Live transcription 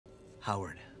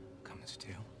Howard comes to,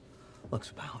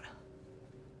 looks about,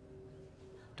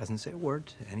 doesn't say a word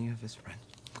to any of his friends,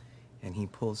 and he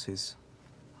pulls his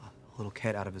little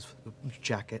kit out of his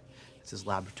jacket. It's his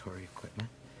laboratory equipment.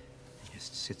 He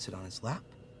just sits it on his lap,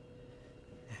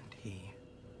 and he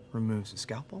removes a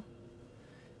scalpel,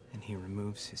 and he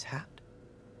removes his hat,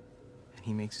 and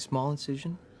he makes a small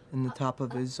incision in the top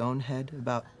of his own head,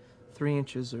 about 3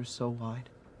 inches or so wide.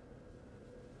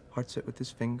 Parts it with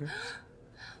his fingers.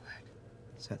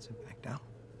 Sets it back down.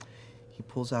 He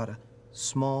pulls out a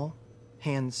small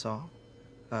handsaw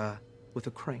with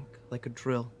a crank, like a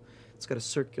drill. It's got a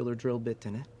circular drill bit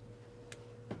in it.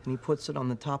 And he puts it on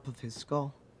the top of his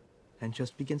skull and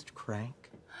just begins to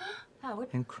crank. Howard.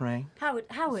 And crank. Howard.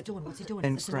 What's he doing?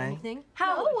 And Is this crank. anything?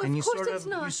 Howard. No, and of course it's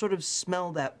not. You sort of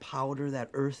smell that powder, that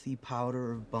earthy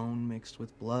powder of bone mixed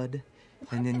with blood.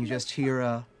 And then you just hear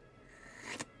a...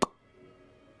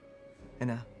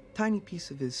 And a tiny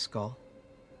piece of his skull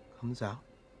comes out.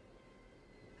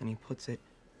 And he puts it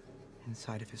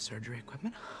inside of his surgery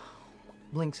equipment.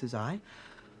 Blinks his eye.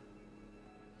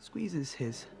 Squeezes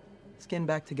his skin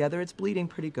back together. It's bleeding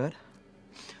pretty good.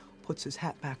 Puts his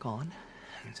hat back on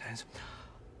and says,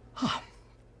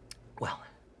 well,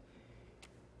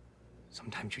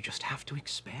 sometimes you just have to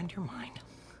expand your mind.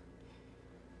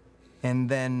 And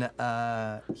then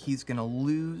he's gonna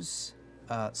lose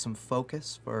some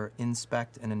focus for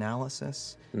inspect and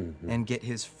analysis and get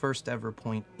his first ever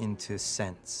point into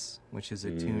sense, which is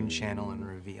attune, channel, and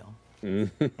reveal.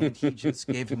 And he just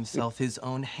gave himself his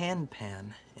own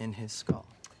handpan in his skull.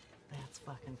 That's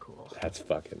fucking cool. That's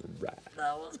fucking rad.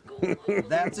 That was cool.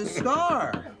 That's a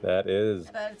scar. That is.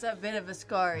 That's a bit of a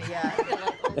scar, yeah.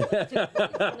 Yeah,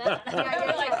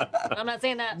 you're like, I'm not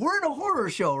saying that. We're in a horror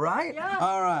show, right? Yeah.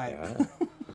 All right. Yeah.